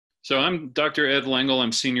So I'm Dr. Ed Lengel.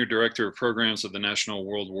 I'm Senior Director of Programs of the National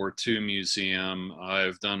World War II Museum.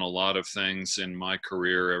 I've done a lot of things in my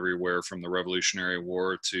career, everywhere from the Revolutionary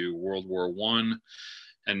War to World War I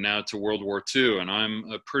and now to World War II. And I'm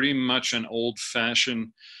pretty much an old-fashioned,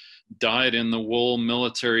 dyed-in-the-wool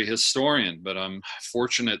military historian, but I'm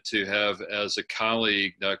fortunate to have as a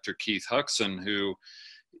colleague Dr. Keith Huxen, who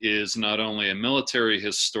is not only a military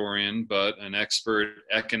historian, but an expert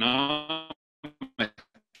economic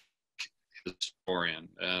historian.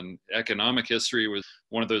 And economic history was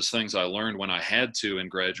one of those things I learned when I had to in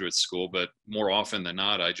graduate school, but more often than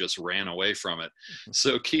not, I just ran away from it.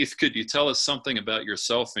 So Keith, could you tell us something about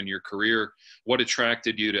yourself and your career? What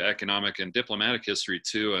attracted you to economic and diplomatic history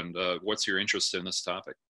too? And what's your interest in this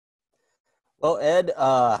topic? Well, Ed,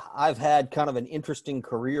 I've had kind of an interesting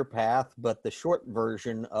career path, but the short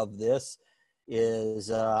version of this is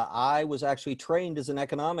I was actually trained as an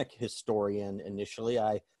economic historian initially.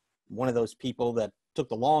 One of those people that took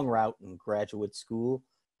the long route in graduate school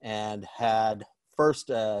and had first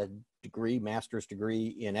a degree, master's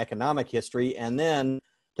degree in economic history, and then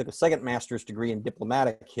took a second master's degree in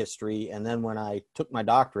diplomatic history. And then when I took my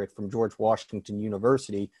doctorate from George Washington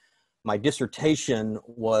University, my dissertation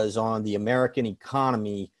was on the American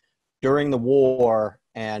economy during the war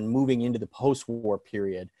and moving into the post-war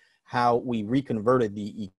period, how we reconverted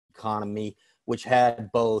the economy, which had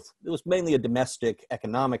both, it was mainly a domestic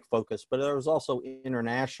economic focus, but there was also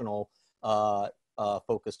international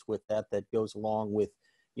focus with that goes along with,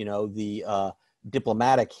 the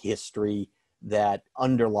diplomatic history that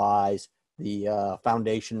underlies the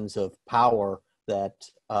foundations of power that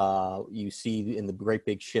you see in the great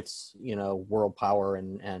big shifts, world power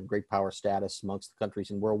and great power status amongst the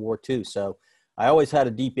countries in World War II. So I always had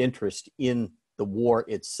a deep interest in the war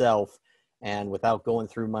itself. And without going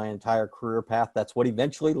through my entire career path, that's what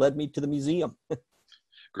eventually led me to the museum.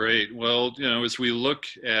 Great. Well, as we look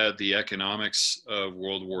at the economics of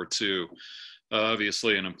World War II,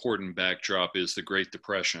 obviously an important backdrop is the Great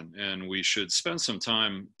Depression. And we should spend some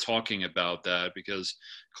time talking about that because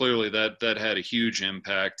clearly that had a huge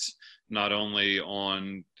impact, not only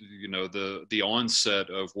on, the onset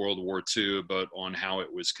of World War II, but on how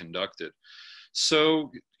it was conducted. So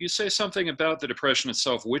you say something about the Depression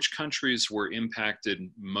itself. Which countries were impacted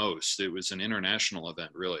most? It was an international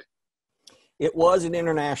event, really. It was an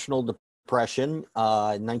international depression.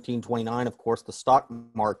 In 1929, of course, the stock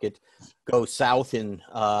market goes south in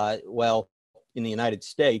the United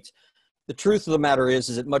States. The truth of the matter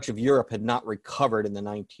is that much of Europe had not recovered in the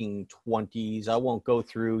 1920s. I won't go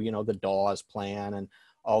through, the Dawes Plan and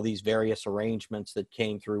all these various arrangements that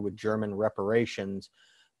came through with German reparations,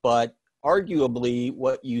 but arguably,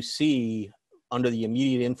 what you see under the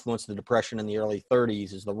immediate influence of the Depression in the early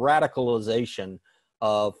 30s is the radicalization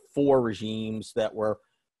of four regimes that were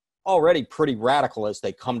already pretty radical as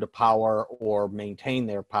they come to power or maintain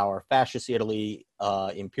their power: Fascist Italy,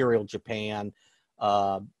 Imperial Japan,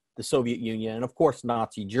 the Soviet Union, and of course,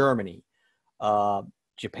 Nazi Germany.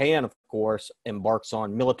 Japan, of course, embarks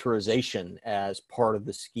on militarization as part of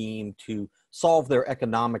the scheme to solve their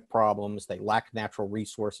economic problems. They lack natural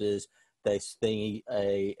resources. They see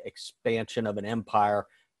a expansion of an empire,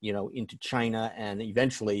 into China and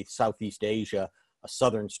eventually Southeast Asia. A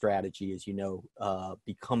Southern strategy, as you know,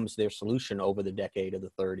 becomes their solution over the decade of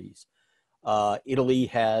the 30s. Italy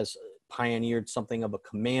has pioneered something of a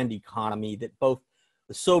command economy that both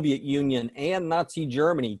the Soviet Union and Nazi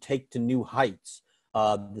Germany take to new heights.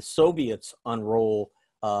 The Soviets unroll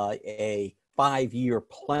a 5-year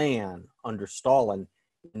plan under Stalin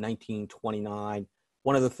in 1929.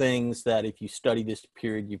 One of the things that if you study this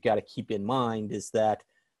period, you've got to keep in mind is that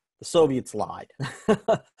the Soviets lied.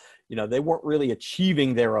 They weren't really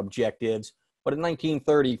achieving their objectives. But in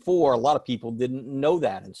 1934, a lot of people didn't know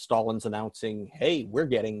that. And Stalin's announcing, hey, we're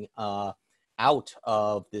getting out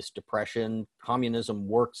of this depression. Communism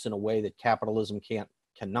works in a way that capitalism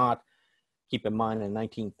cannot. Keep in mind, in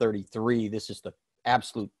 1933, this is the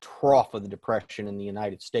absolute trough of the depression in the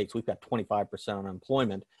United States. We've got 25%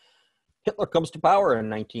 unemployment. Hitler comes to power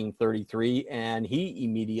in 1933, and he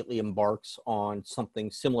immediately embarks on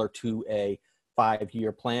something similar to a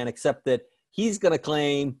 5-year plan, except that he's going to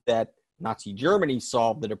claim that Nazi Germany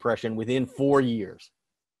solved the depression within 4 years.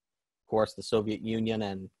 Of course, the Soviet Union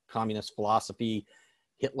and communist philosophy,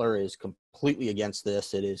 Hitler is completely against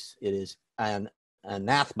this. It is an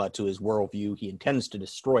anathema to his worldview. He intends to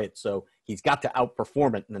destroy it, so he's got to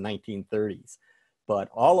outperform it in the 1930s. But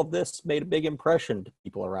all of this made a big impression to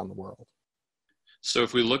people around the world. So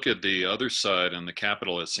if we look at the other side and the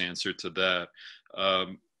capitalist answer to that,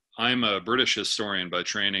 I'm a British historian by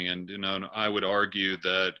training, and I would argue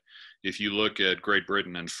that if you look at Great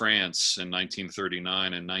Britain and France in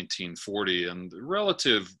 1939 and 1940, and the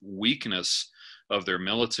relative weakness of their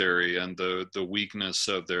military and the weakness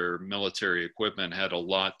of their military equipment had a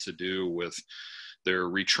lot to do with their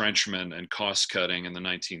retrenchment and cost cutting in the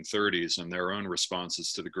 1930s and their own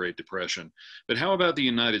responses to the Great Depression. But how about the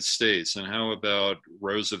United States, and how about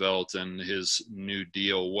Roosevelt and his New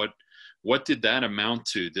Deal? What did that amount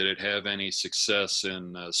to? Did it have any success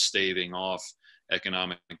in staving off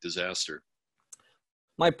economic disaster?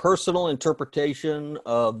 My personal interpretation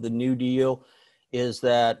of the New Deal is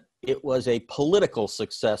that it was a political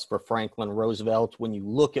success for Franklin Roosevelt. When you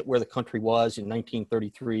look at where the country was in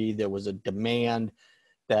 1933, there was a demand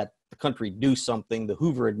that the country do something. The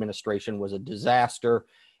Hoover administration was a disaster.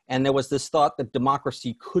 And there was this thought that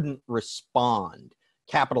democracy couldn't respond.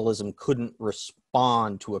 Capitalism couldn't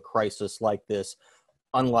respond to a crisis like this,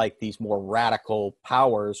 unlike these more radical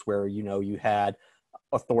powers where, you had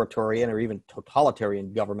authoritarian or even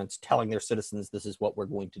totalitarian governments telling their citizens this is what we're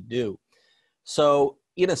going to do. So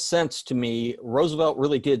in a sense, to me, Roosevelt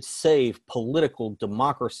really did save political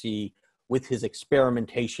democracy with his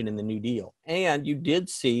experimentation in the New Deal. And you did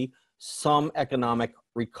see some economic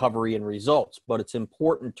recovery and results, but it's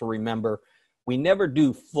important to remember we never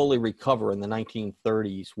do fully recover in the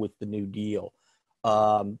 1930s with the New Deal.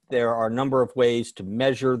 There are a number of ways to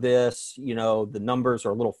measure this. The numbers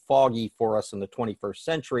are a little foggy for us in the 21st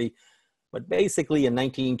century, but basically in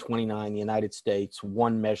 1929, the United States,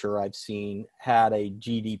 one measure I've seen, had a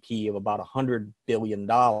GDP of about $100 billion.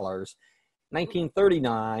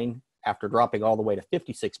 1939, after dropping all the way to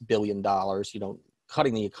 $56 billion,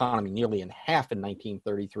 cutting the economy nearly in half in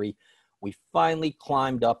 1933, we finally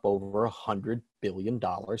climbed up over $100 billion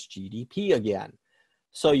GDP again.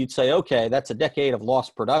 So you'd say, okay, that's a decade of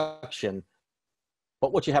lost production.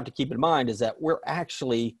 But what you have to keep in mind is that we're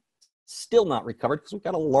actually still not recovered because we've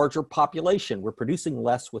got a larger population. We're producing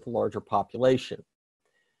less with a larger population.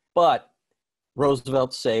 But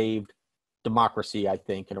Roosevelt saved democracy, I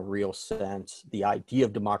think, in a real sense, the idea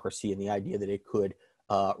of democracy and the idea that it could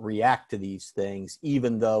react to these things,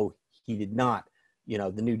 even though he did not,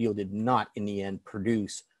 the New Deal did not in the end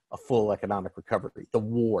produce a full economic recovery. The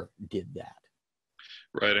war did that.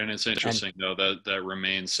 Right, and it's interesting though that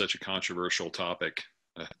remains such a controversial topic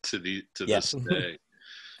to this day.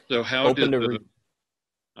 So how did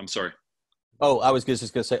I'm sorry. Oh, I was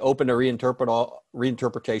just going to say open to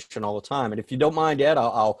reinterpretation all the time. And if you don't mind, Ed,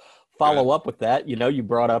 I'll follow up with that. You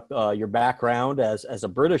brought up your background as a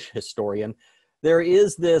British historian. There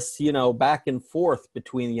is this, back and forth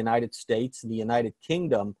between the United States and the United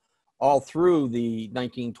Kingdom all through the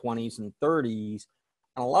 1920s and 30s.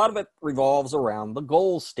 And a lot of it revolves around the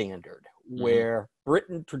gold standard, where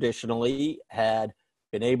Britain traditionally had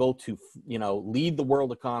been able to, lead the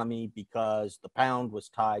world economy because the pound was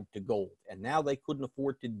tied to gold. And now they couldn't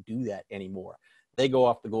afford to do that anymore. They go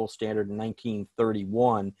off the gold standard in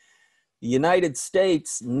 1931. The United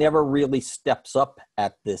States never really steps up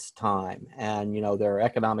at this time. And, there are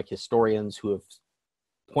economic historians who have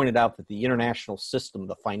pointed out that the international system,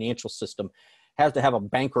 the financial system, has to have a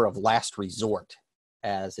banker of last resort,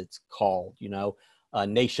 as it's called, a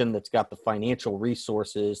nation that's got the financial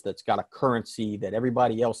resources, that's got a currency that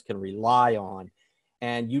everybody else can rely on.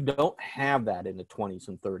 And you don't have that in the 20s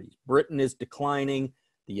and 30s. Britain is declining.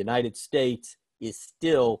 The United States is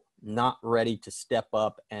still not ready to step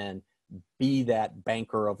up and be that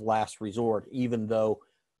banker of last resort, even though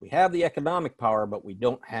we have the economic power, but we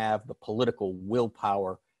don't have the political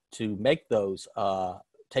willpower to make those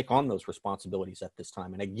take on those responsibilities at this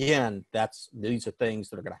time. And again, these are things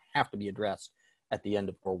that are going to have to be addressed at the end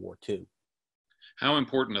of World War II. How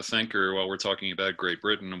important a thinker, while we're talking about Great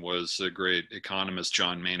Britain, was the great economist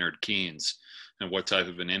John Maynard Keynes? And what type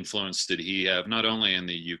of an influence did he have, not only in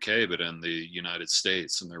the UK, but in the United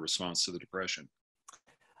States in their response to the Depression?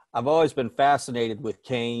 I've always been fascinated with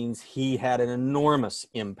Keynes. He had an enormous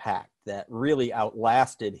impact that really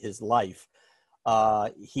outlasted his life.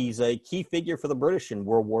 He's a key figure for the British in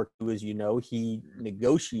World War II. As you know, he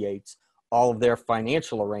negotiates all of their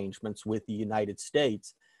financial arrangements with the United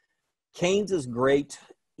States. Keynes's great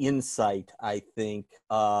insight, I think,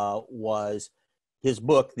 was his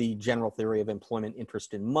book, The General Theory of Employment,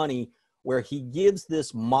 Interest, and Money, where he gives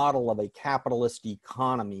this model of a capitalist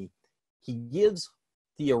economy. He gives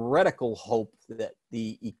theoretical hope that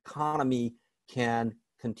the economy can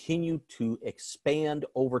continue to expand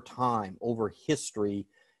over time, over history,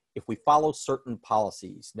 if we follow certain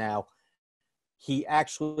policies. Now, he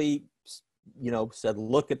actually, said,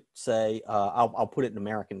 look at, say, I'll put it in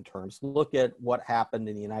American terms, look at what happened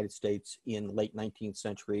in the United States in late 19th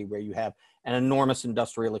century, where you have an enormous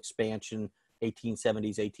industrial expansion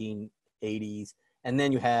 1870s, 1880s, and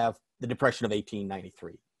then you have the Depression of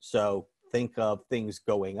 1893. So think of things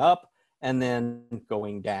going up and then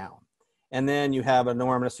going down. And then you have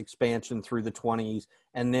enormous expansion through the 20s,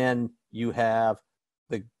 and then you have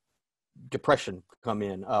the Depression come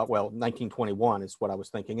in. 1921 is what I was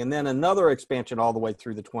thinking. And then another expansion all the way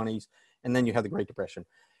through the 20s, and then you have the Great Depression.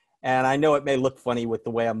 And I know it may look funny with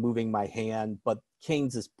the way I'm moving my hand, but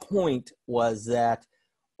Keynes's point was that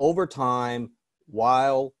over time,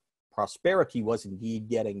 while prosperity was indeed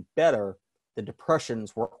getting better, the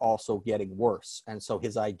depressions were also getting worse. And so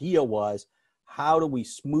his idea was, how do we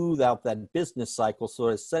smooth out that business cycle so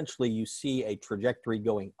essentially you see a trajectory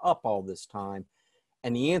going up all this time?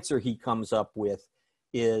 And the answer he comes up with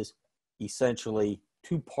is essentially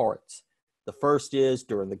two parts. The first is,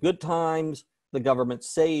 during the good times, the government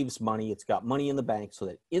saves money. It's got money in the bank so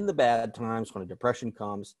that in the bad times, when a depression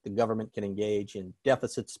comes, the government can engage in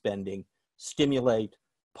deficit spending, stimulate,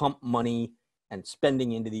 pump money and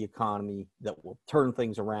spending into the economy that will turn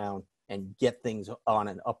things around and get things on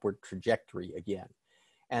an upward trajectory again.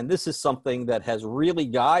 And this is something that has really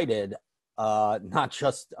guided not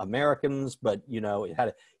just Americans, but he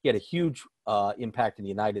had a huge impact in the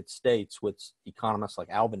United States with economists like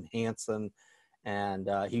Alvin Hansen, and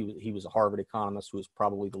he was a Harvard economist who was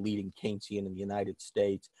probably the leading Keynesian in the United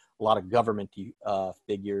States. A lot of government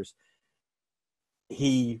figures.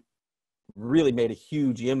 He really made a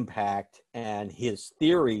huge impact, and his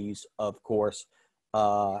theories, of course,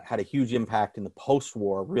 had a huge impact in the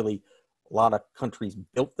post-war. Really, a lot of countries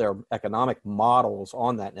built their economic models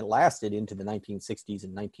on that, and it lasted into the 1960s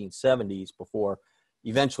and 1970s before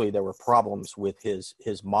eventually there were problems with his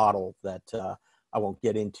model that I won't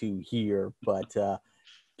get into here, but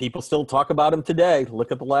people still talk about him today.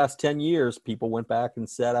 Look at the last 10 years. People went back and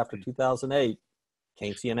said after 2008,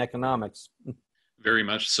 Keynesian economics. Very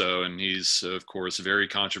much so. And he's, of course, very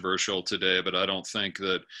controversial today, but I don't think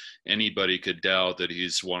that anybody could doubt that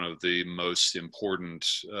he's one of the most important,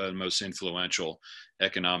 most influential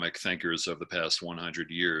economic thinkers of the past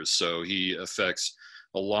 100 years. So he affects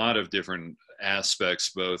a lot of different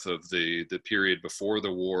aspects, both of the period before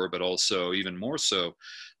the war, but also even more so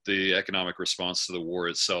the economic response to the war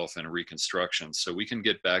itself and Reconstruction. So we can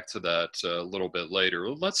get back to that a little bit later.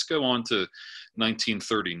 Let's go on to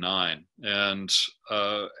 1939. And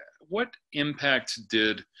what impact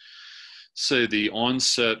did, say, the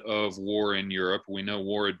onset of war in Europe? We know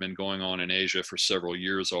war had been going on in Asia for several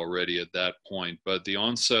years already at that point, but the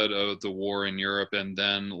onset of the war in Europe and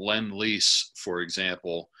then Lend-Lease, for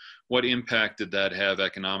example, what impact did that have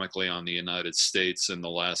economically on the United States in the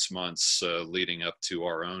last months leading up to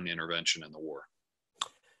our own intervention in the war?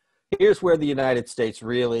 Here's where the United States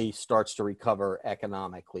really starts to recover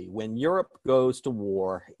economically. When Europe goes to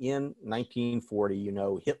war in 1940,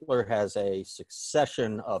 Hitler has a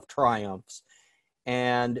succession of triumphs,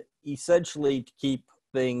 and essentially to keep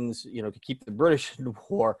things, to keep the British in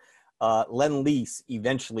war, Lend-Lease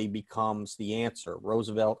eventually becomes the answer.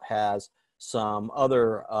 Roosevelt has some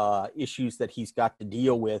other issues that he's got to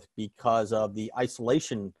deal with because of the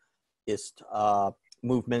isolationist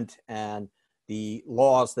movement and the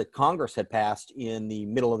laws that Congress had passed in the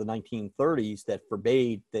middle of the 1930s that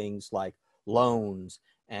forbade things like loans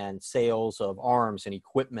and sales of arms and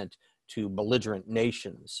equipment to belligerent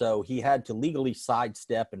nations. So he had to legally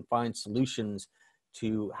sidestep and find solutions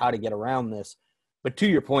to how to get around this. But to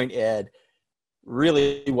your point, Ed,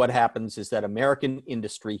 really what happens is that American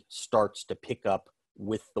industry starts to pick up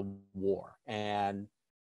with the war. And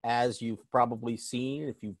as you've probably seen,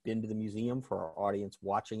 if you've been to the museum, for our audience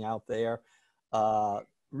watching out there,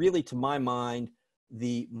 really, to my mind,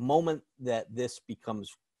 the moment that this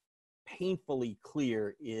becomes painfully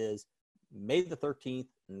clear is May the 13th,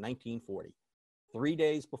 1940. 3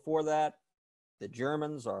 days before that, the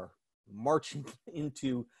Germans are marching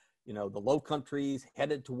into, the Low Countries,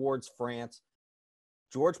 headed towards France.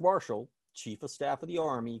 George Marshall, Chief of Staff of the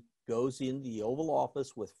Army, goes in the Oval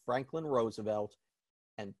Office with Franklin Roosevelt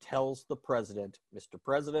and tells the president, Mr.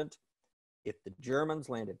 President, if the Germans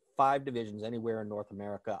landed 5 divisions anywhere in North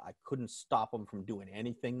America, I couldn't stop them from doing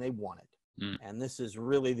anything they wanted. And this is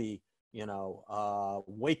really the,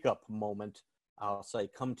 wake-up moment, I'll say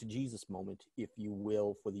come to Jesus moment, if you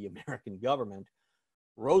will, for the American government.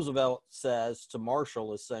 Roosevelt says to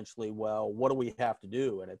Marshall, essentially, well, what do we have to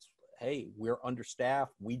do? And it's, hey, we're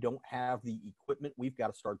understaffed. We don't have the equipment. We've got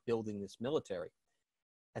to start building this military.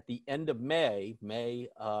 At the end of May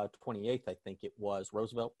 28th, I think it was,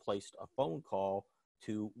 Roosevelt placed a phone call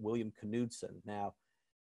to William Knudsen. Now,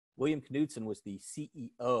 William Knudsen was the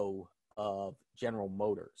CEO of General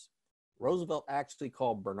Motors. Roosevelt actually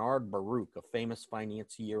called Bernard Baruch, a famous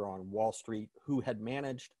financier on Wall Street who had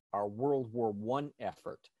managed our World War I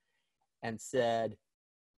effort, and said,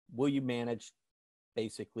 will you manage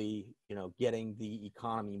basically, getting the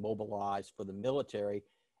economy mobilized for the military?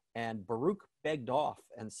 And Baruch begged off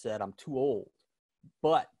and said, I'm too old.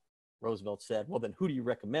 But Roosevelt said, well, then who do you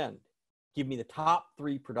recommend? Give me the top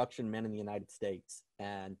 3 production men in the United States.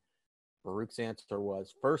 And Baruch's answer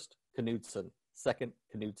was first, Knudsen, second,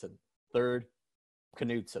 Knudsen, third,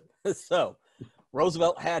 Knudsen. So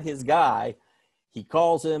Roosevelt had his guy. He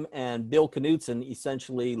calls him, and Bill Knudsen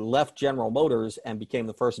essentially left General Motors and became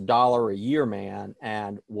the first $1 a year man,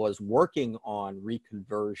 and was working on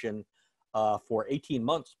reconversion for 18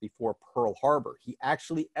 months before Pearl Harbor. He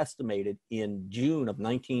actually estimated in June of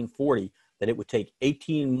 1940 that it would take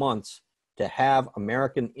 18 months to have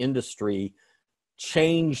American industry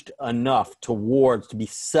changed enough to be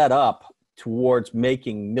set up towards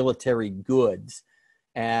making military goods.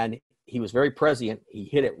 And he was very prescient. He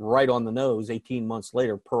hit it right on the nose. 18 months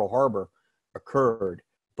later, Pearl Harbor occurred.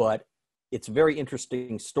 But it's a very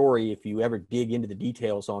interesting story if you ever dig into the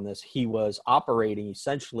details on this. He was operating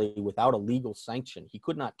essentially without a legal sanction. He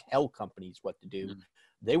could not tell companies what to do.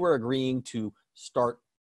 They were agreeing to start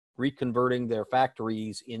reconverting their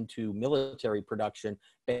factories into military production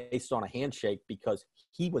based on a handshake because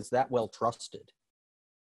he was that well trusted.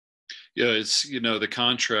 Yeah, it's, the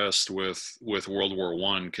contrast with World War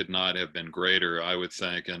I could not have been greater, I would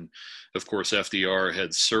think. And of course, FDR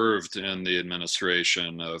had served in the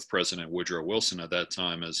administration of President Woodrow Wilson at that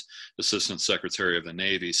time as Assistant Secretary of the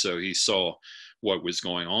Navy. So he saw what was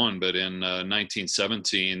going on. But in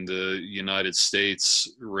 1917, the United States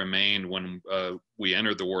remained, when we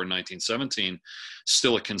entered the war in 1917,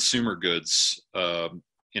 still a consumer goods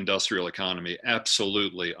industrial economy,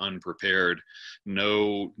 absolutely unprepared,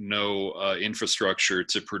 no infrastructure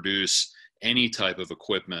to produce any type of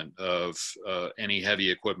equipment, of any heavy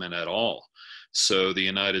equipment at all. So the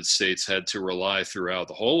United States had to rely throughout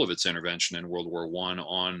the whole of its intervention in World War I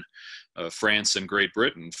on France and Great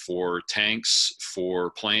Britain for tanks,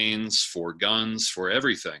 for planes, for guns, for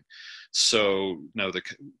everything. So the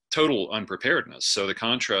total unpreparedness. So the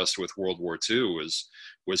contrast with World War II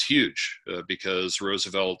was huge because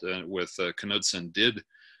Roosevelt with Knudsen did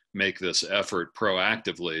make this effort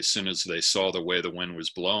proactively as soon as they saw the way the wind was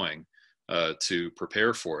blowing to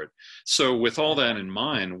prepare for it. So with all that in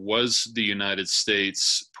mind, was the United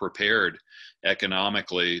States prepared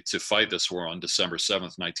economically to fight this war on December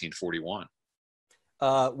 7th, 1941?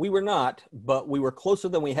 We were not, but we were closer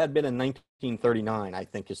than we had been in 1939, I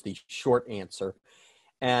think is the short answer.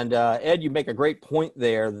 And Ed, you make a great point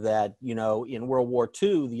there that, in World War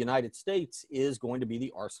II, the United States is going to be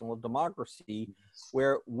the arsenal of democracy,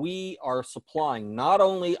 where we are supplying not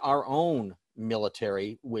only our own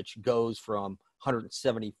military, which goes from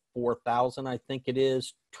 174,000, I think it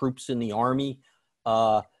is, troops in the Army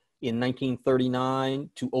in 1939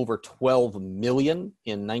 to over 12 million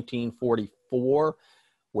in 1944.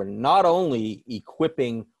 We're not only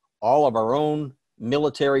equipping all of our own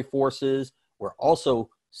military forces, we're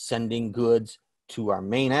also sending goods to our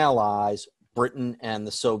main allies, Britain and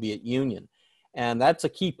the Soviet Union. And that's a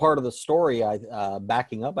key part of the story.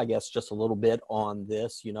 Backing up, I guess, just a little bit on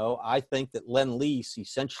this, I think that Lend-Lease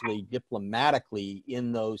essentially diplomatically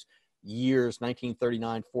in those years,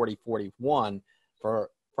 1939, 40, 41,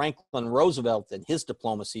 for Franklin Roosevelt and his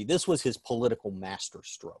diplomacy, this was his political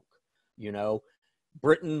masterstroke.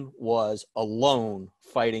 Britain was alone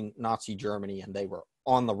fighting Nazi Germany, and they were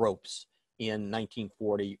on the ropes in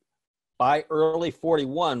 1940. By early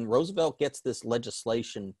 41, Roosevelt gets this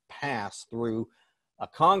legislation passed through a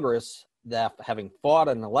Congress that, having fought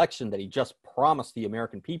an election that he just promised the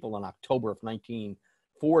American people in October of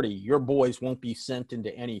 1940, your boys won't be sent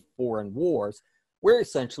into any foreign wars. We're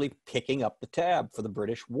essentially picking up the tab for the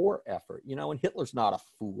British war effort. And Hitler's not a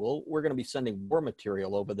fool. We're going to be sending war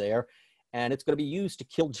material over there, and it's going to be used to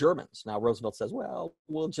kill Germans. Now, Roosevelt says, well,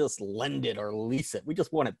 we'll just lend it or lease it. We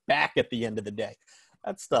just want it back at the end of the day.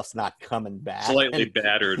 That stuff's not coming back. Slightly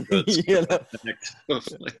battered, but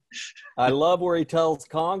I love where he tells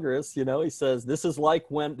Congress, he says, this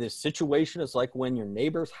situation is like when your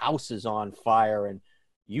neighbor's house is on fire, and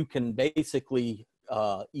you can basically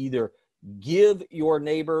either give your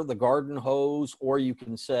neighbor the garden hose, or you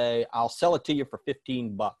can say, I'll sell it to you for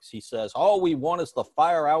 $15. He says, all we want is the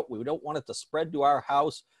fire out. We don't want it to spread to our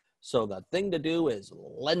house. So the thing to do is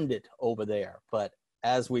lend it over there. But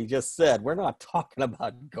as we just said, we're not talking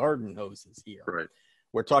about garden hoses here. Right.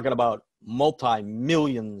 We're talking about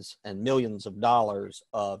multi-millions and millions of dollars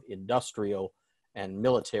of industrial and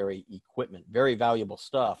military equipment, very valuable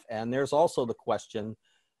stuff. And there's also the question,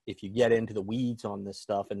 if you get into the weeds on this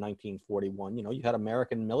stuff in 1941, you know, you had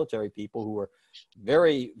American military people who were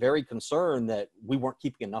very, very concerned that we weren't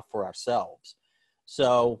keeping enough for ourselves.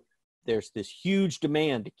 So there's this huge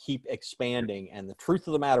demand to keep expanding. And the truth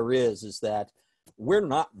of the matter is that we're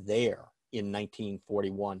not there in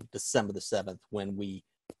 1941, December the 7th, when we,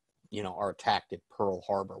 you know, are attacked at Pearl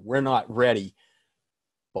Harbor. We're not ready.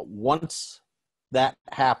 But once that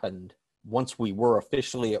happened, once we were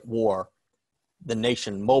officially at war, the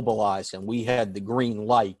nation mobilized and we had the green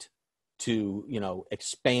light to, you know,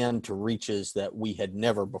 expand to reaches that we had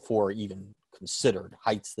never before even considered,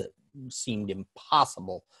 heights that seemed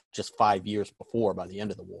impossible just 5 years before by the end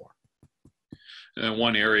of the war. And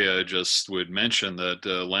one area I just would mention that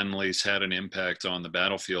Lend-Lease had an impact on the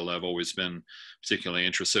battlefield. I've always been particularly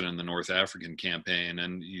interested in the North African campaign.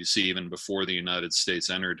 And you see, even before the United States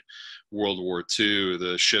entered World War II,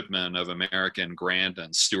 the shipment of American Grant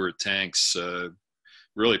and Stuart tanks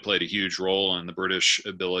really played a huge role in the British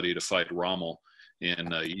ability to fight Rommel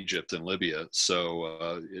in Egypt and Libya.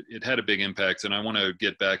 So it had a big impact. And I want to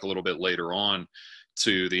get back a little bit later on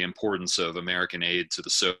to the importance of American aid to the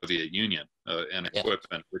Soviet Union and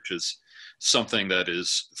equipment, which is something that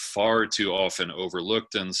is far too often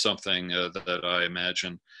overlooked, and something that I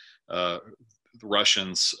imagine the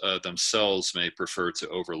Russians themselves may prefer to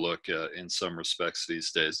overlook in some respects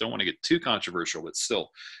these days. Don't want to get too controversial, but still,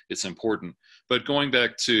 it's important. But going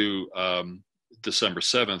back to December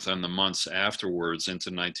 7th and the months afterwards into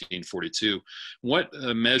 1942, what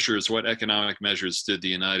economic measures did the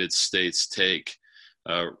United States take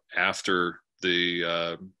after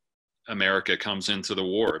the America comes into the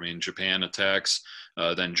war? I mean, Japan attacks,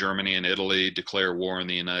 then Germany and Italy declare war on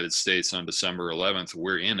the United States on December 11th.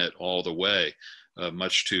 We're in it all the way,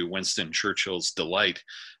 much to Winston Churchill's delight.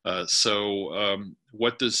 So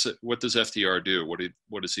what does FDR do?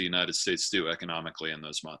 What does the United States do economically in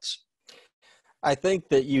those months? I think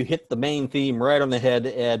that you hit the main theme right on the head,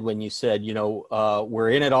 Ed, when you said, you know, we're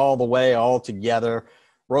in it all the way, all together.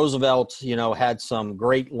 Roosevelt, you know, had some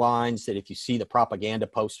great lines that if you see the propaganda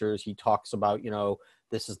posters, he talks about, you know,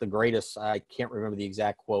 this is the greatest, I can't remember the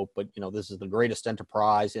exact quote, but, you know, this is the greatest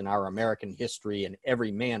enterprise in our American history, and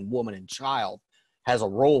every man, woman, and child has a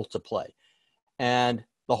role to play. And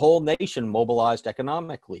the whole nation mobilized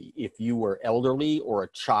economically. If you were elderly or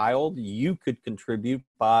a child, you could contribute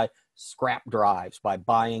by scrap drives, by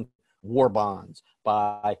buying war bonds,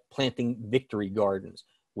 by planting victory gardens.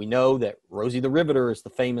 We know that Rosie the Riveter is the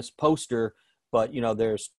famous poster, but, you know,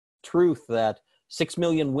 there's truth that 6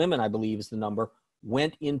 million women, I believe is the number,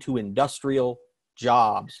 went into industrial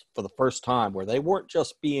jobs for the first time, where they weren't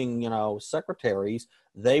just being, you know, secretaries,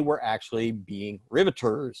 they were actually being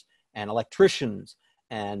riveters and electricians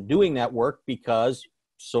and doing that work because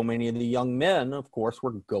so many of the young men, of course,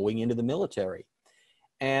 were going into the military.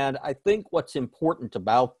 And I think what's important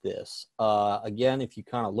about this, again, if you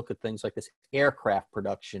kind of look at things like this, aircraft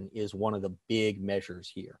production is one of the big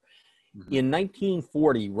measures here. Mm-hmm. In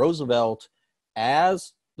 1940, Roosevelt,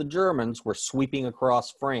 as the Germans were sweeping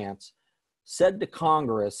across France, said to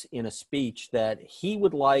Congress in a speech that he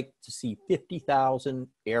would like to see 50,000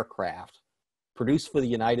 aircraft produced for the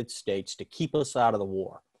United States to keep us out of the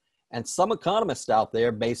war. And some economists out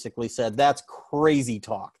there basically said, that's crazy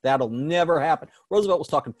talk. That'll never happen. Roosevelt was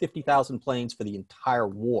talking 50,000 planes for the entire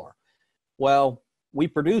war. Well, we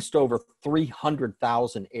produced over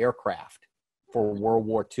 300,000 aircraft for World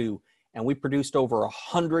War II, and we produced over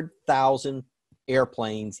 100,000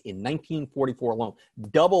 airplanes in 1944 alone,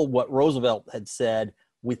 double what Roosevelt had said,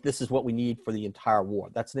 this is what we need for the entire war.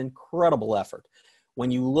 That's an incredible effort.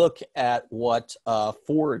 When you look at what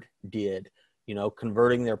Ford did, you know,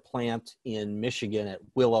 converting their plant in Michigan at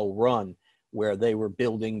Willow Run, where they were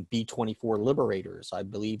building B-24 Liberators. I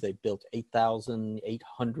believe they built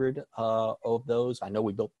 8,800 of those. I know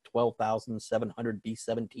we built 12,700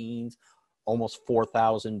 B-17s, almost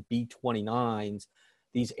 4,000 B-29s.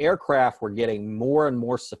 These aircraft were getting more and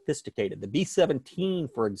more sophisticated. The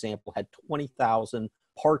B-17, for example, had 20,000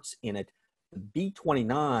 parts in it. The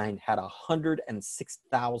B-29 had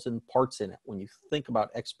 106,000 parts in it. When you think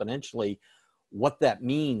about exponentially what that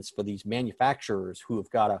means for these manufacturers who have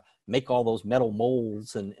got to make all those metal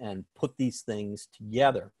molds and put these things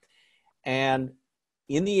together. And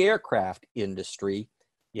in the aircraft industry,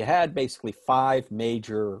 you had basically 5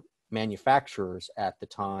 major manufacturers at the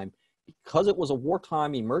time. Because it was a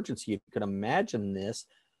wartime emergency, you could imagine this,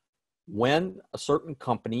 when a certain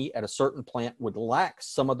company at a certain plant would lack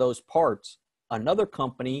some of those parts, another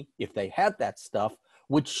company, if they had that stuff,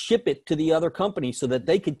 would ship it to the other company so that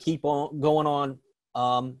they could keep on going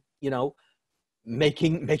on, you know,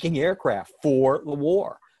 making aircraft for the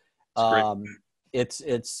war. it's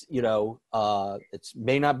it's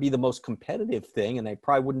may not be the most competitive thing, and they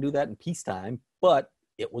probably wouldn't do that in peacetime, but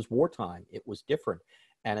it was wartime. It was different,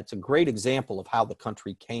 and it's a great example of how the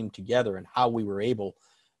country came together and how we were able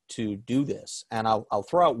to do this. And I'll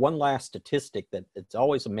throw out one last statistic that it's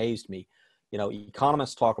always amazed me.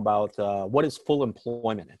 Economists talk about what is full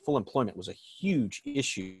employment, and full employment was a huge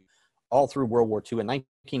issue all through World War II. In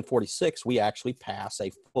 1946, we actually passed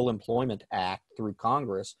a Full Employment Act through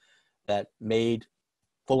Congress that made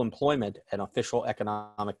full employment an official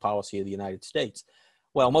economic policy of the United States.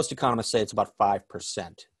 Well, most economists say it's about 5%.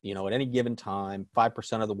 At any given time,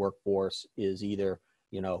 5% of the workforce is either,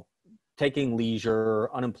 taking leisure,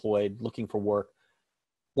 unemployed, looking for work.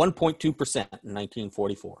 1.2% in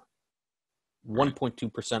 1944.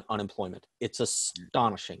 1.2% unemployment. It's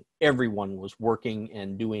astonishing. Everyone was working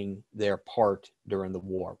and doing their part during the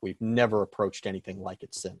war. We've never approached anything like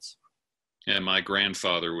it since. And my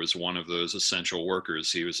grandfather was one of those essential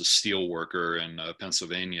workers. He was a steel worker in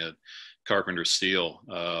Pennsylvania, Carpenter Steel.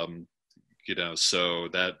 So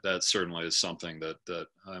that certainly is something that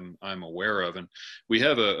I'm aware of. And we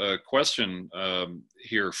have a question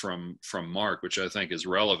here from Mark, which I think is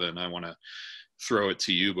relevant. I want to throw it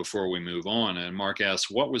to you before we move on. And Mark asks,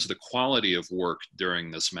 what was the quality of work during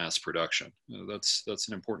this mass production? That's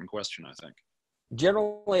an important question, I think.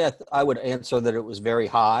 Generally, I would answer that it was very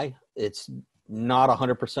high. It's not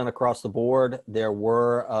 100% across the board. There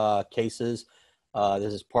were cases.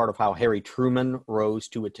 This is part of how Harry Truman rose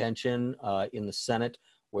to attention in the Senate,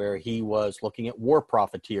 where he was looking at war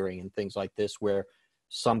profiteering and things like this, where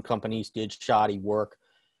some companies did shoddy work.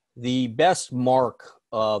 The best mark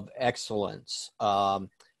of excellence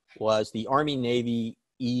was the Army-Navy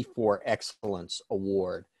E for Excellence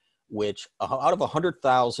Award, which out of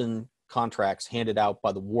 100,000 contracts handed out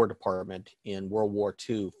by the War Department in World War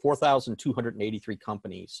II, 4,283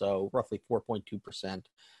 companies, so roughly 4.2%,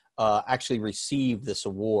 actually received this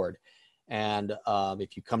award. And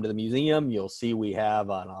if you come to the museum, you'll see we have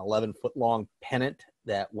an 11-foot-long pennant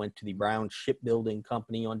that went to the Brown Shipbuilding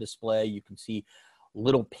Company on display. You can see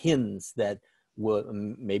little pins that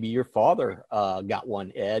maybe your father got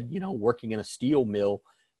one, Ed, working in a steel mill,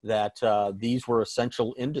 that these were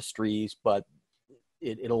essential industries, but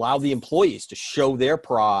it allowed the employees to show their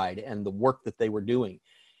pride and the work that they were doing.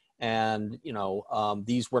 And,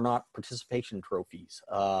 these were not participation trophies.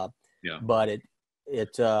 But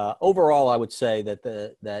it overall, I would say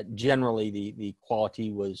that generally the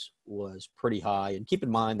quality was pretty high. And keep in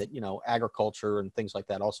mind that, agriculture and things like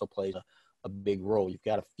that also plays a big role. You've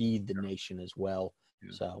got to feed the nation as well. Yeah.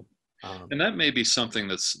 So, and that may be something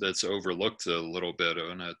that's overlooked a little bit.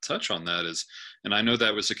 And a touch on that is, and I know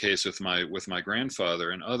that was the case with my grandfather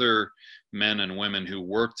and other men and women who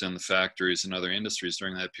worked in the factories and other industries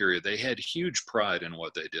during that period. They had huge pride in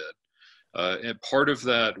what they did. And part of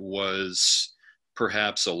that was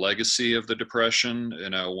perhaps a legacy of the Depression,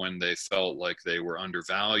 when they felt like they were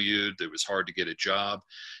undervalued, it was hard to get a job.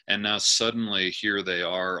 And now suddenly here they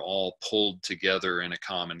are all pulled together in a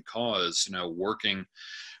common cause,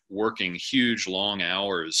 working huge long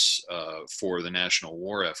hours for the national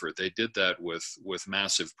war effort. They did that with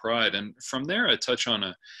massive pride. And from there, I touch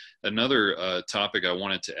on another topic I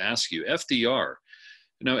wanted to ask you. FDR.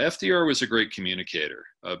 FDR was a great communicator,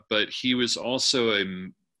 but he was also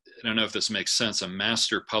I don't know if this makes sense, a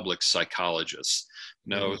master public psychologist.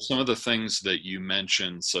 Some of the things that you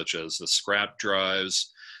mentioned, such as the scrap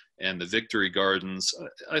drives and the victory gardens,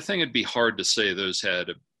 I think it'd be hard to say those had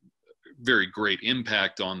a very great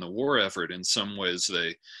impact on the war effort. In some ways,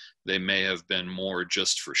 they may have been more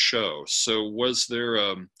just for show. So was there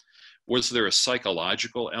a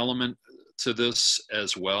psychological element to this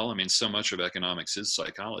as well? I mean, so much of economics is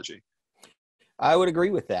psychology. I would agree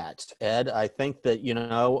with that, Ed. I think that,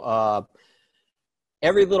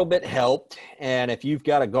 every little bit helped. And if you've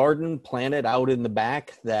got a garden planted out in the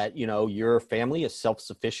back that, your family is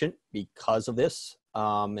self-sufficient because of this,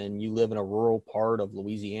 and you live in a rural part of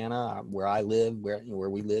Louisiana, where I live, where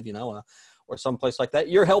we live, or someplace like that,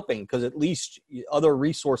 you're helping, because at least other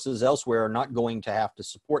resources elsewhere are not going to have to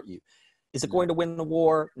support you. Is it going to win the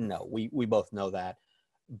war? No, we both know that.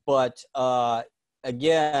 But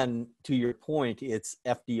again, to your point, it's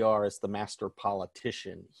FDR as the master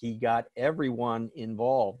politician. He got everyone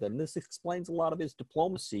involved. And this explains a lot of his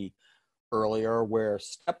diplomacy earlier, where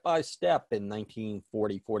step by step in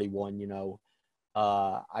 1940, 41,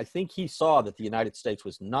 I think he saw that the United States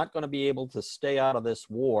was not going to be able to stay out of this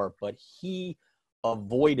war, but he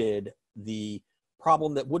avoided the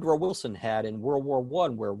problem that Woodrow Wilson had in World War I,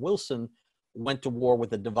 where Wilson went to war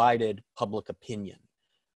with a divided public opinion.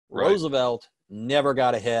 Right. Roosevelt never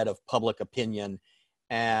got ahead of public opinion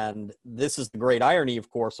And this is the great irony, of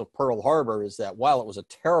course, of Pearl Harbor, is that while it was a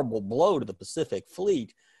terrible blow to the Pacific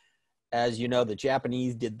Fleet, as you know, the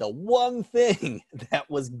Japanese did the one thing that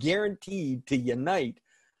was guaranteed to unite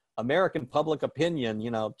American public opinion.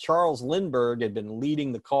 You know, Charles Lindbergh had been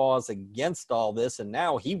leading the cause against all this, and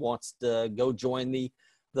now he wants to go join the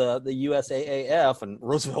USAAF, and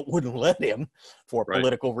Roosevelt wouldn't let him for Right.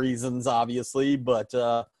 political reasons, obviously,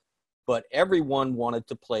 but everyone wanted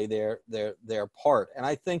to play their part. And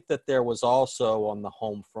I think that there was also on the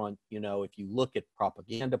home front, you know, if you look at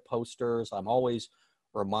propaganda posters, I'm always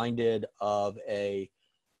reminded of a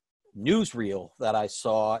newsreel that I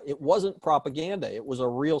saw. It wasn't propaganda. It was a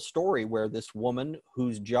real story where this woman,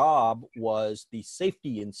 whose job was the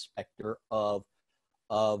safety inspector of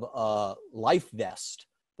life vests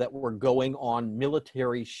that were going on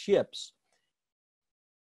military ships.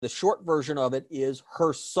 The short version of it is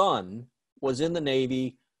her son was in the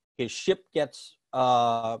Navy. His ship gets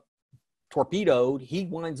torpedoed. He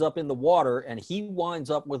winds up in the water, and he winds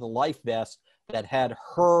up with a life vest that had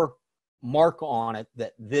her mark on it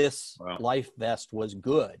that this Wow. life vest was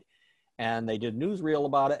good. And they did newsreel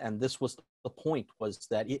about it, and this was the point, was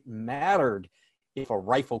that it mattered if a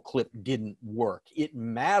rifle clip didn't work. It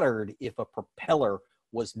mattered if a propeller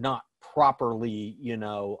was not properly, you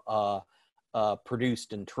know,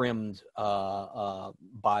 produced and trimmed by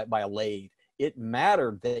a lathe. It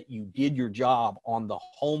mattered that you did your job on the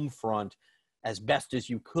home front as best as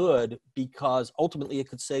you could, because ultimately it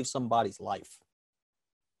could save somebody's life.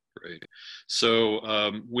 Great.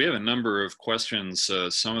 So we have a number of questions.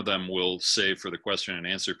 Some of them we'll save for the question and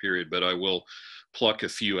answer period, but I will pluck a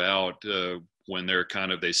few out when they're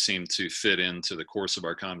they seem to fit into the course of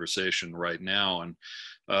our conversation right now. And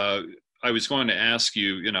I was going to ask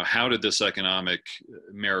you, you know, how did this economic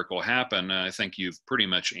miracle happen? And I think you've pretty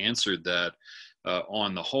much answered that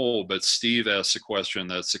on the whole, but Steve asks a question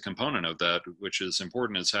that's a component of that, which is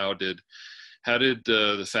important, is how did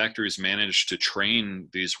the factories manage to train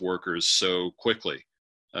these workers so quickly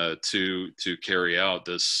to carry out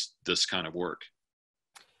this kind of work?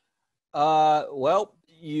 Well,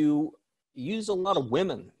 you use a lot of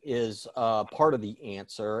women is part of the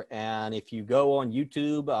answer. And if you go on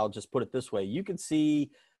YouTube, I'll just put it this way, you can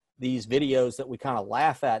see these videos that we kind of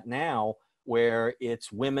laugh at now, where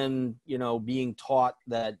it's women, you know, being taught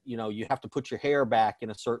that, you know, you have to put your hair back in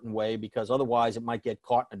a certain way because otherwise it might get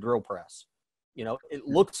caught in a drill press. You know, it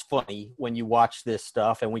looks funny when you watch this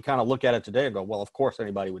stuff, and we kind of look at it today and go, well, of course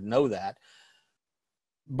anybody would know that.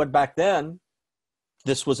 But back then,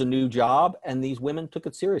 this was a new job, and these women took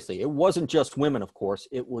it seriously. It wasn't just women, of course.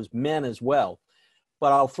 It was men as well.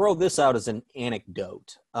 But I'll throw this out as an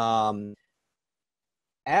anecdote. At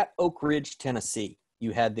Oak Ridge, Tennessee,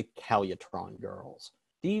 you had the Calyatron girls.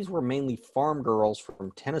 These were mainly farm girls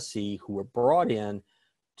from Tennessee who were brought in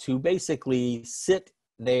to basically sit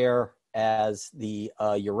there as the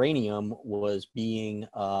uranium was being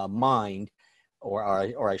mined, or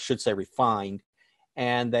I should say refined.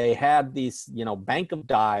 And they had these, you know, bank of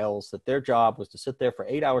dials that their job was to sit there for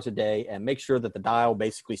 8 hours a day and make sure that the dial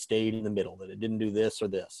basically stayed in the middle, that it didn't do this or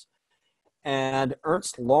this. And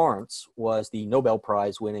Ernst Lawrence was the Nobel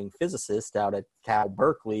Prize winning physicist out at Cal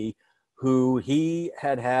Berkeley, who he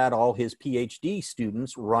had all his PhD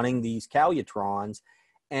students running these Calutrons.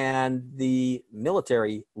 And the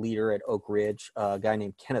military leader at Oak Ridge, a guy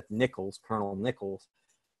named Kenneth Nichols, Colonel Nichols,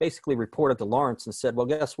 basically reported to Lawrence and said, well,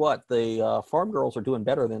 guess what? The farm girls are doing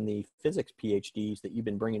better than the physics PhDs that you've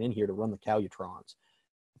been bringing in here to run the Calutrons.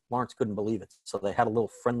 Lawrence couldn't believe it. So they had a little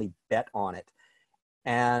friendly bet on it.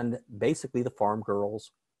 And basically the farm girls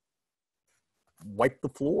wiped the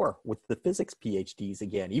floor with the physics PhDs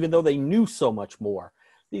again, even though they knew so much more.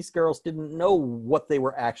 These girls didn't know what they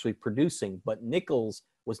were actually producing, but Nichols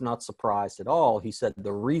was not surprised at all. He said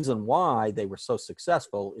the reason why they were so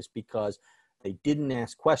successful is because they didn't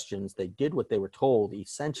ask questions. They did what they were told.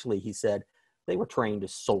 Essentially, he said, they were trained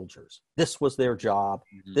as soldiers. This was their job.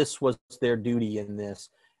 Mm-hmm. This was their duty in this.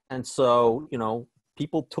 And so, you know,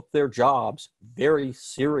 people took their jobs very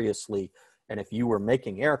seriously. And if you were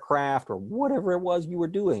making aircraft or whatever it was you were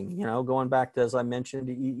doing, you know, going back to, as I mentioned,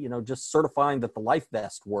 you know, just certifying that the life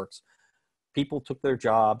vest works, people took their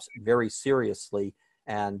jobs very seriously.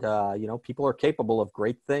 And, you know, people are capable of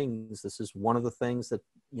great things. This is one of the things that,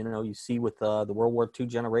 you know, you see with the World War II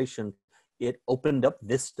generation. It opened up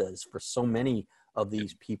vistas for so many of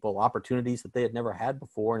these people, opportunities that they had never had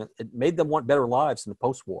before. And it made them want better lives in the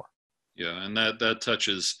post-war. Yeah, and that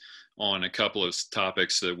touches on a couple of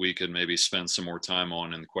topics that we could maybe spend some more time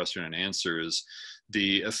on in the question and answer, is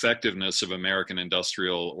the effectiveness of American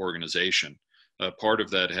industrial organization. Part of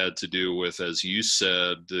that had to do with, as you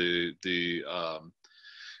said, the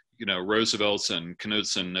Roosevelt and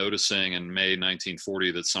Knudsen noticing in May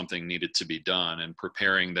 1940 that something needed to be done, and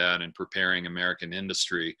preparing American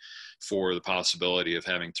industry for the possibility of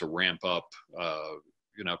having to ramp up,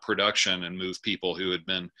 production and move people who had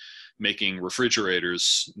been making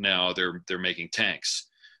refrigerators. Now they're making tanks.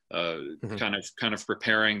 Mm-hmm. kind of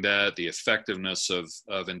preparing that, the effectiveness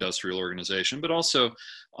of industrial organization, but also,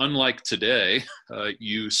 unlike today,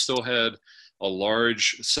 you still had a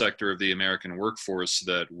large sector of the American workforce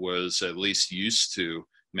that was at least used to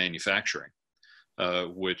manufacturing,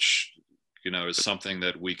 which is something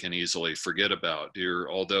that we can easily forget about.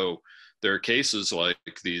 Although there are cases like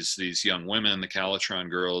these young women, the Calitron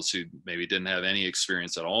girls, who maybe didn't have any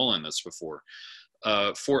experience at all in this before.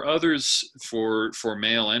 For others, for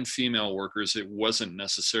male and female workers, it wasn't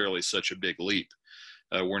necessarily such a big leap.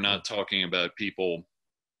 We're not talking about people,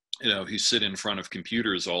 who sit in front of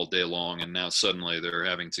computers all day long, and now suddenly they're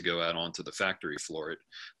having to go out onto the factory floor.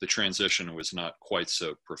 The transition was not quite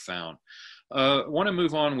so profound. I want to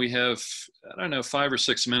move on. We have, 5 or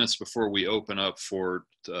 6 minutes before we open up for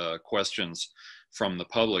questions from the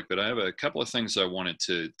public, but I have a couple of things I wanted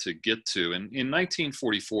to get to. And in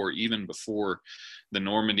 1944, even before the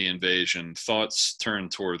Normandy invasion, thoughts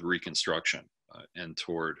turned toward Reconstruction and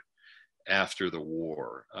toward after the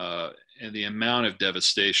war. And the amount of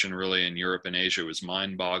devastation really in Europe and Asia was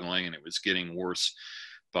mind-boggling, and it was getting worse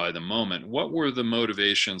by the moment. What were the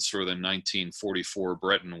motivations for the 1944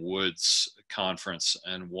 Bretton Woods conference,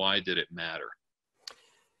 and why did it matter?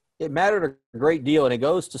 It mattered a great deal, and it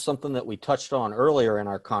goes to something that we touched on earlier in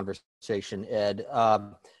our conversation, Ed.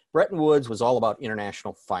 Bretton Woods was all about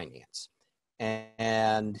international finance,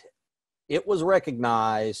 and it was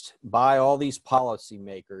recognized by all these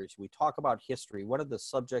policymakers. We talk about history. One of the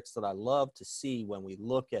subjects that I love to see when we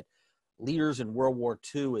look at leaders in World War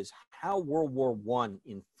II is how World War I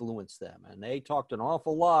influenced them. And they talked an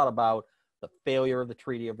awful lot about the failure of the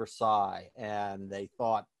Treaty of Versailles, and they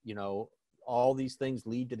thought, all these things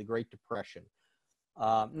lead to the Great Depression.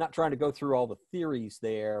 I'm not trying to go through all the theories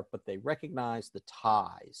there, but they recognized the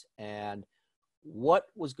ties. And what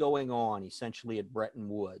was going on essentially at Bretton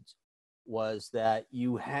Woods was that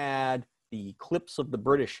you had the eclipse of the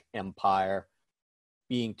British Empire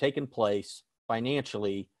being taken place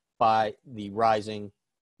financially by the rising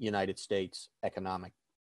United States economic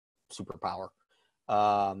superpower.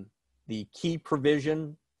 The key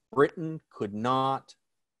provision, Britain could not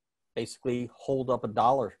basically hold up a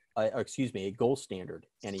gold standard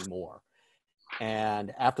anymore.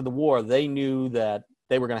 And after the war, they knew that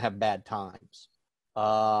they were going to have bad times.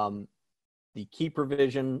 The key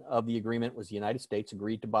provision of the agreement was the United States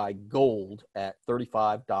agreed to buy gold at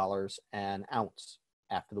 $35 an ounce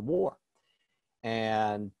after the war.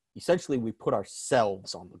 And essentially, we put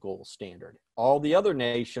ourselves on the gold standard. All the other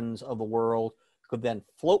nations of the world could then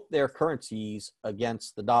float their currencies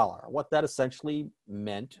against the dollar. What that essentially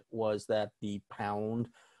meant was that the pound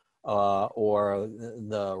or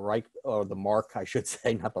the Reich, or the mark, I should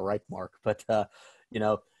say, not the Reich mark, but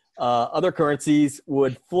other currencies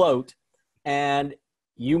would float, and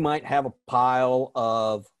you might have a pile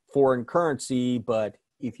of foreign currency, but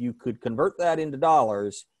if you could convert that into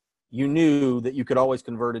dollars, you knew that you could always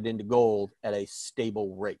convert it into gold at a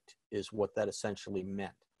stable rate, is what that essentially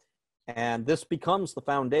meant. And this becomes the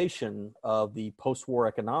foundation of the post-war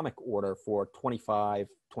economic order for 25,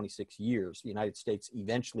 26 years. The United States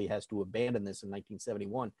eventually has to abandon this in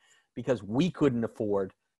 1971 because we couldn't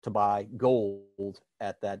afford to buy gold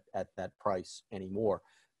at that price anymore.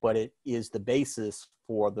 But it is the basis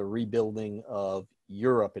for the rebuilding of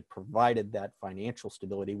Europe. It provided that financial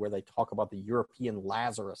stability where they talk about the European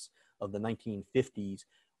Lazarus of the 1950s,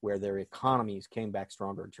 where their economies came back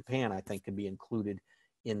stronger. Japan, I think, could be included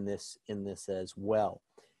in this as well.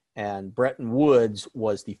 And Bretton Woods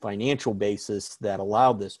was the financial basis that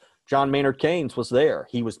allowed this. John Maynard Keynes was there.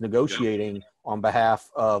 He was negotiating on behalf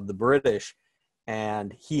of the British,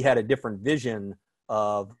 and he had a different vision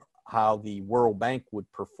of how the World Bank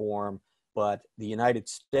would perform. But the United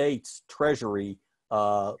States Treasury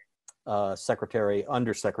Undersecretary,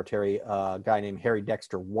 a guy named Harry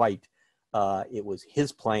Dexter White, it was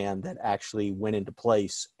his plan that actually went into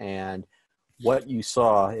place. And what you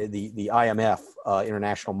saw, the IMF,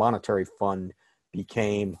 International Monetary Fund,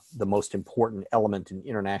 became the most important element in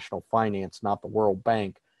international finance, not the World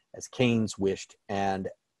Bank, as Keynes wished. And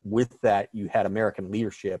with that, you had American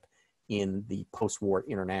leadership in the post-war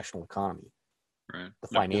international economy, right? The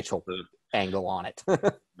financial angle on it. Right.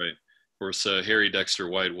 Of course, Harry Dexter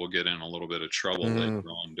White will get in a little bit of trouble later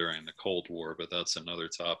on during the Cold War, but that's another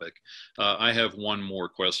topic. I have one more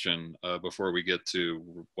question before we get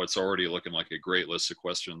to what's already looking like a great list of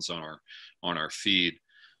questions on our feed.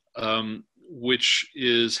 which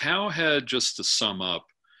is how had, just to sum up,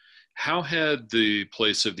 how had the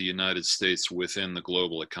place of the United States within the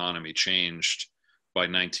global economy changed by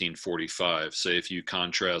 1945? Say, if you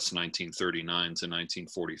contrast 1939 to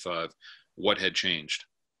 1945, what had changed?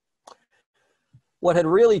 What had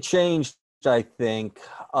really changed, I think,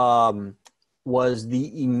 was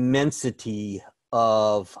the immensity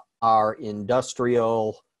of our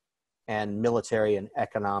industrial and military and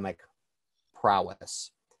economic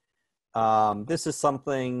prowess. This is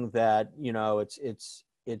something that, you know, it's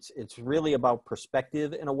really about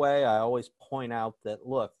perspective in a way. I always point out that,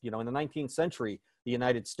 look, you know, in the 19th century, the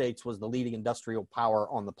United States was the leading industrial power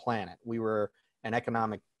on the planet. We were an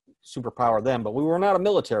economic superpower then, but we were not a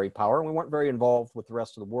military power, and we weren't very involved with the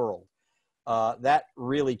rest of the world. That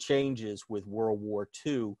really changes with World War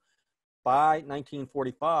II. By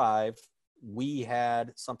 1945, we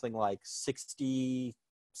had something like 67,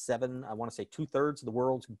 I want to say 2/3 of the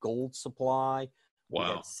world's gold supply. We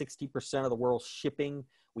had Wow. 60% of the world's shipping.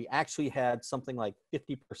 We actually had something like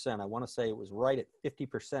 50%. I want to say it was right at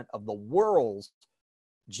 50% of the world's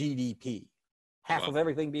GDP. Half Wow. of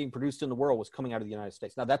everything being produced in the world was coming out of the United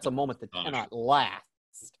States. Now, that's a moment that Astonishing. cannot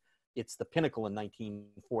last. It's the pinnacle in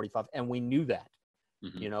 1945, and we knew that.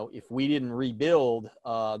 Mm-hmm. You know, if we didn't rebuild,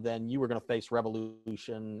 then you were going to face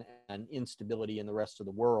revolution and instability in the rest of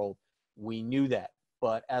the world. We knew that.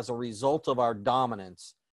 But as a result of our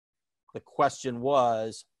dominance, the question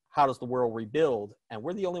was, how does the world rebuild? And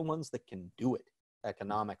we're the only ones that can do it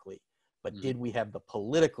economically. But Mm-hmm. did we have the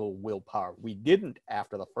political willpower? We didn't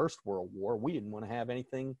after the First World War. We didn't want to have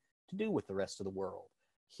anything to do with the rest of the world.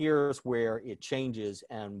 Here's where it changes,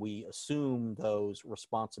 and we assume those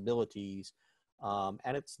responsibilities.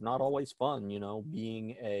 And it's not always fun, you know,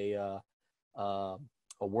 being a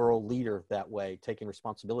world leader that way, taking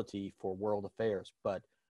responsibility for world affairs. But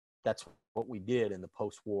that's what we did in the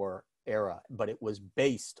post-war era. But it was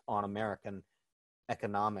based on American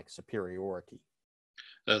economic superiority.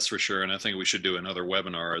 That's for sure, and I think we should do another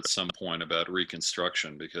webinar at some point about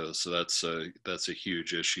Reconstruction, because that's a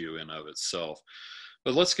huge issue in of itself.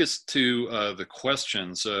 But let's get to the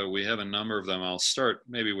questions. We have a number of them. I'll start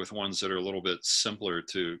maybe with ones that are a little bit simpler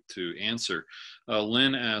to answer.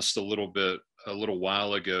 Lynn asked a little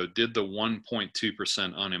while ago, did the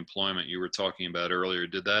 1.2% unemployment you were talking about earlier,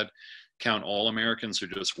 did that count all Americans or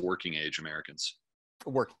just working age Americans?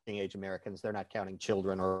 Working age Americans, they're not counting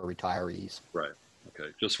children or retirees. Right.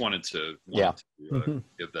 Okay. Just wanted to Yeah.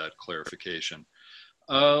 give that clarification.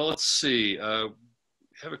 Let's see.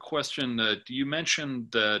 Have a question. You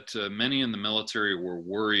mentioned that many in the military were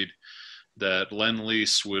worried that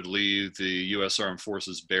Lend-Lease would leave the U.S. Armed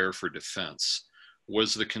Forces bare for defense.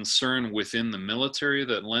 Was the concern within the military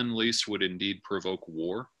that Lend-Lease would indeed provoke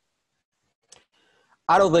war?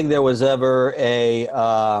 I don't think there was ever a,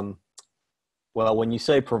 well, when you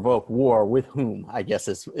say provoke war, with whom, I guess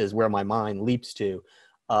is where my mind leaps to.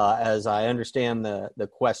 As I understand the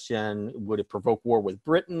question, would it provoke war with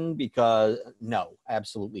Britain? Because no,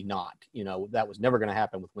 absolutely not. You know, that was never going to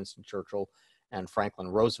happen with Winston Churchill and Franklin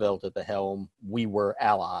Roosevelt at the helm. We were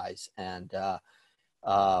allies, and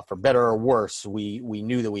for better or worse, we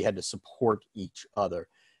knew that we had to support each other.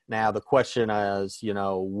 Now, the question is, you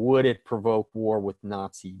know, would it provoke war with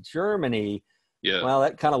Nazi Germany? Yeah. Well,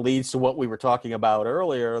 that kind of leads to what we were talking about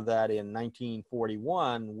earlier, that in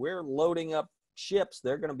 1941, we're loading up ships.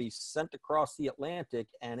 They're going to be sent across the Atlantic,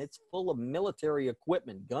 and it's full of military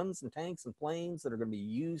equipment, guns and tanks and planes that are going to be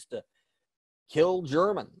used to kill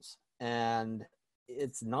Germans. And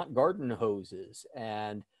it's not garden hoses.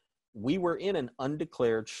 And we were in an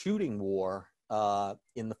undeclared shooting war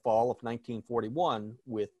in the fall of 1941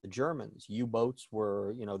 with the Germans. U-boats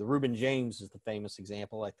were, you know, the Reuben James is the famous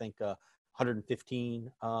example. I think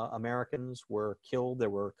 115 Americans were killed. There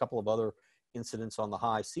were a couple of other incidents on the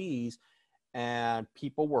high seas, and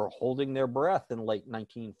people were holding their breath in late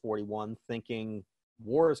 1941 thinking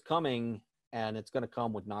war is coming, and it's going to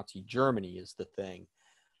come with Nazi Germany is the thing.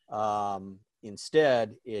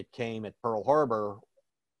 Instead, it came at Pearl Harbor,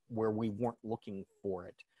 where we weren't looking for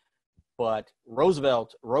it. But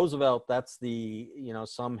Roosevelt, that's the, you know,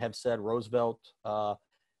 some have said Roosevelt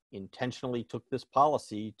intentionally took this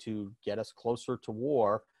policy to get us closer to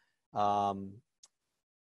war.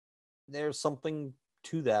 There's something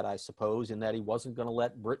to that, I suppose, in that he wasn't going to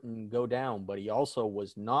let Britain go down, but he also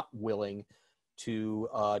was not willing to,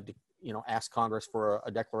 you know, ask Congress for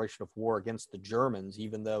a declaration of war against the Germans,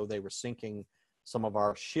 even though they were sinking some of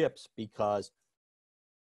our ships, because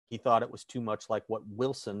he thought it was too much like what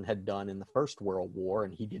Wilson had done in the First World War,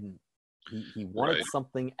 and he didn't. He wanted Right.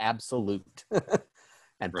 something absolute, and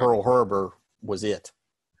Right. Pearl Harbor was it.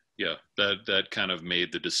 yeah, that kind of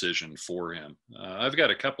made the decision for him. I've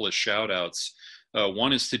got a couple of shout outs.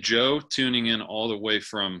 One is to Joe, tuning in all the way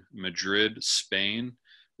from Madrid, Spain.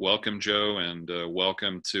 Welcome, Joe, and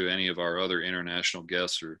welcome to any of our other international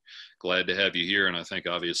guests. We're glad to have you here. And I think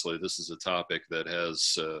obviously this is a topic that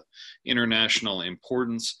has international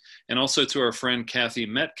importance. And also to our friend Kathy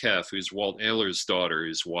Metcalf, who's Walt Ayler's daughter,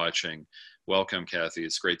 who's watching. Welcome, Kathy.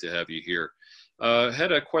 It's great to have you here.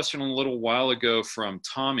 Had a question a little while ago from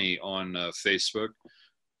Tommy on Facebook.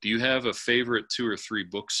 Do you have a favorite 2 or 3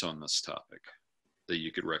 books on this topic that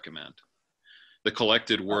you could recommend? The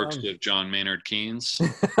collected works of John Maynard Keynes.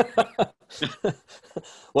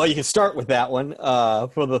 Well, you can start with that one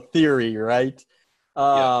for the theory, right?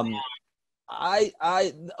 Yeah.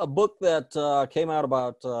 A book that came out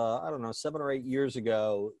about I don't know 7 or 8 years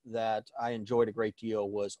ago that I enjoyed a great deal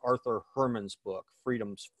was Arthur Herman's book,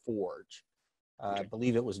 Freedom's Forge. I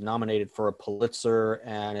believe it was nominated for a Pulitzer,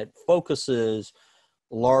 and it focuses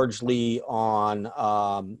largely on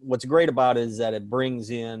what's great about it is that it brings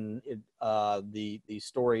in the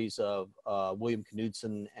stories of William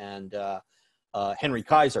Knudsen and Henry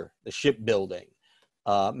Kaiser, the shipbuilding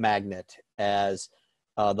magnate, as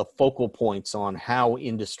the focal points on how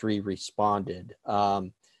industry responded.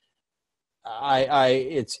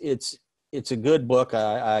 It's a good book.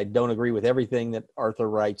 I don't agree with everything that Arthur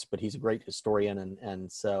writes, but he's a great historian,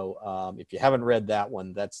 and so if you haven't read that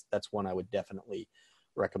one, that's one I would definitely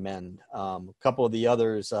recommend. A couple of the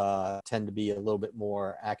others tend to be a little bit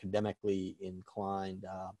more academically inclined.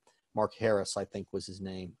 Mark Harris, I think, was his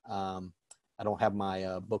name. I don't have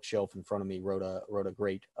my bookshelf in front of me. Wrote a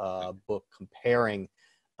great book comparing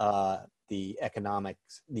the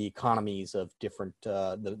economies of different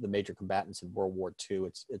the major combatants in World War II.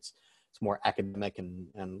 It's more academic and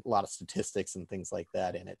a lot of statistics and things like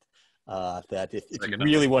that in it. That if you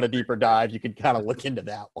really want a deeper dive, you could kind of look into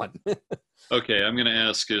that one. Okay, I'm going to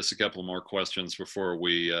ask just a couple more questions before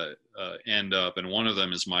we end up. And one of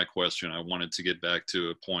them is my question. I wanted to get back to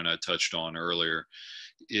a point I touched on earlier.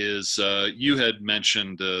 Is you had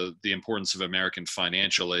mentioned the importance of American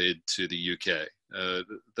financial aid to the UK.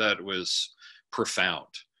 That was profound.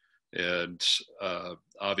 And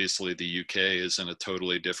obviously the UK is in a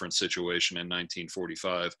totally different situation in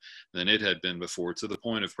 1945 than it had been before, to the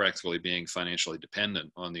point of practically being financially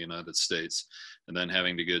dependent on the United States and then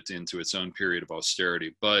having to get into its own period of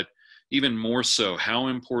austerity. But even more so, how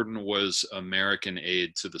important was American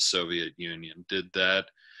aid to the Soviet Union? Did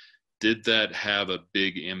that have a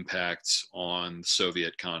big impact on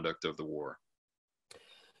Soviet conduct of the war?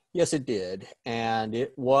 Yes, it did. And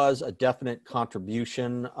it was a definite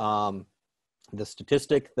contribution. The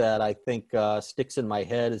statistic that I think sticks in my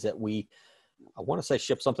head is that I want to say,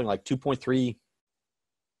 shipped something like 2.3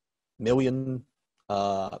 million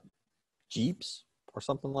Jeeps or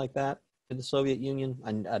something like that in the Soviet Union.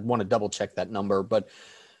 I'd want to double check that number, but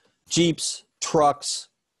Jeeps, trucks,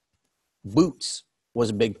 boots was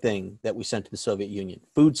a big thing that we sent to the Soviet Union.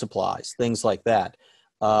 Food supplies, things like that.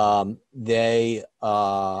 They,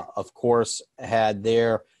 of course, had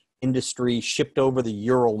their industry shipped over the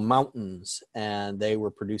Ural Mountains, and they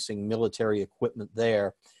were producing military equipment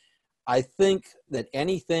there. I think that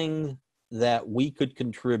anything that we could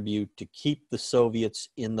contribute to keep the Soviets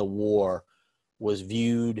in the war was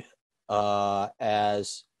viewed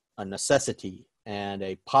as a necessity and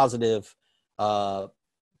a positive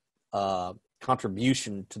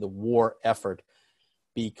contribution to the war effort,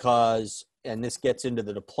 because, and this gets into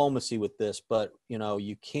the diplomacy with this, but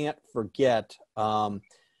you can't forget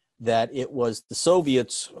that it was the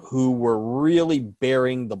Soviets who were really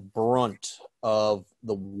bearing the brunt of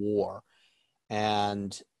the war,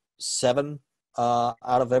 and 7 out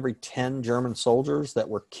of every 10 German soldiers that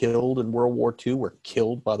were killed in World War II were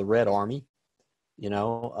killed by the Red Army.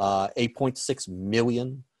 8.6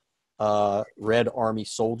 million Red Army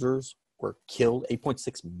soldiers were killed.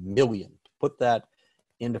 8.6 million. To put that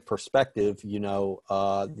into perspective,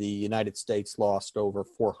 the United States lost over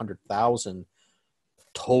 400,000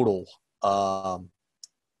 total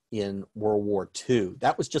in World War II.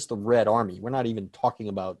 That was just the Red Army. We're not even talking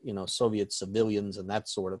about, Soviet civilians and that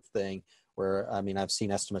sort of thing, where, I've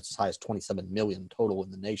seen estimates as high as 27 million total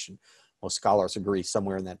in the nation. Most scholars agree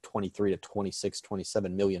somewhere in that 23 to 26,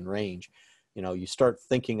 27 million range. You start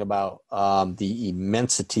thinking about the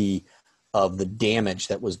immensity of the damage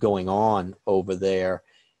that was going on over there.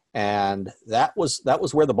 And that was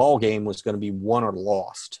where the ball game was going to be won or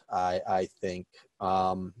lost. I think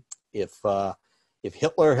if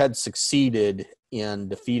Hitler had succeeded in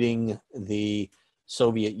defeating the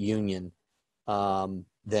Soviet Union,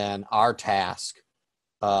 then our task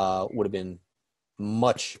would have been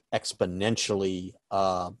much exponentially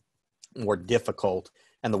more difficult,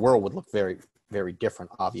 and the world would look very, very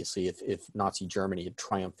different, obviously, if Nazi Germany had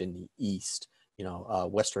triumphed in the East.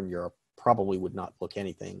 Western Europe probably would not look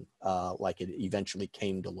anything like it eventually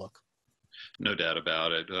came to look. No doubt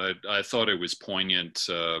about it. I thought it was poignant.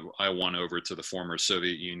 I went over to the former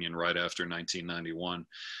Soviet Union right after 1991,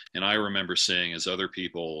 and I remember seeing, as other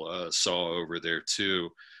people saw over there too,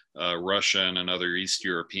 Russian and other East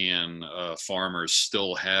European farmers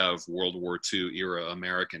still have World War II era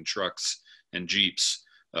American trucks and Jeeps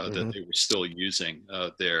that they were still using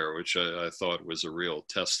there, which I thought was a real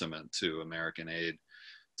testament to American aid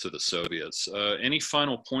to the Soviets. Any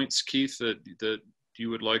final points, Keith, that you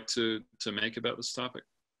would like to make about this topic?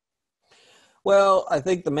 Well, I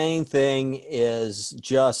think the main thing is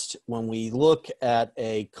just when we look at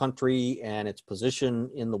a country and its position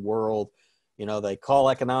in the world, they call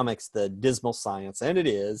economics the dismal science, and it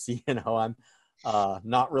is. I'm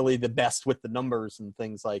not really the best with the numbers and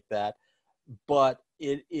things like that, but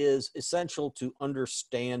it is essential to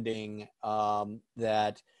understanding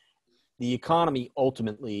that the economy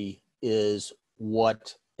ultimately is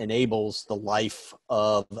what enables the life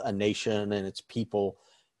of a nation and its people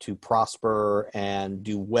to prosper and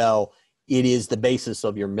do well. It is the basis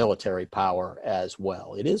of your military power as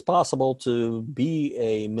well. It is possible to be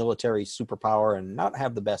a military superpower and not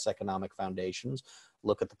have the best economic foundations.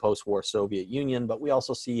 Look at the post-war Soviet Union, but we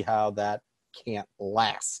also see how that can't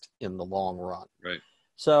last in the long run. Right.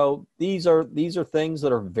 So these are things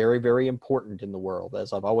that are very, very important in the world.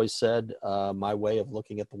 As I've always said, my way of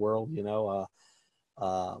looking at the world,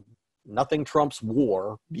 nothing trumps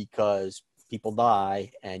war, because people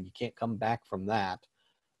die and you can't come back from that.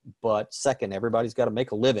 But second, everybody's got to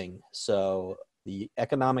make a living. So the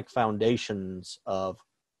economic foundations of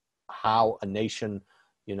how a nation,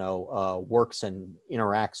 works and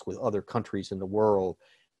interacts with other countries in the world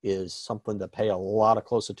is something to pay a lot of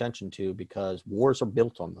close attention to, because wars are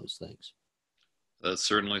built on those things. That's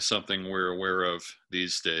certainly something we're aware of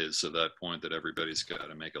these days, at that point that everybody's got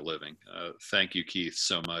to make a living. Thank you, Keith,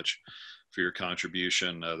 so much for your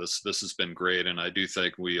contribution. This has been great, and I do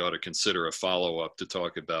think we ought to consider a follow-up to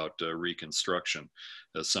talk about Reconstruction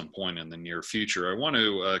at some point in the near future. I want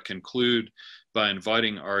to conclude by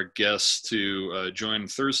inviting our guests to join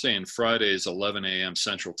Thursday and Friday's 11 a.m.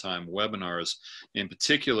 Central Time webinars. In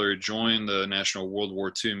particular, join the National World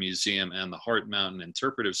War II Museum and the Heart Mountain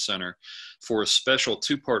Interpretive Center for a special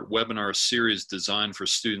two-part webinar series designed for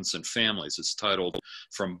students and families. It's titled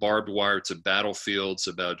From Barbed Wire to Battlefields,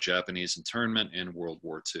 about Japanese internment in World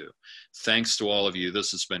War II. Thanks to all of you.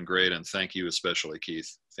 This has been great, and thank you especially,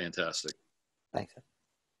 Keith. Fantastic. Thanks.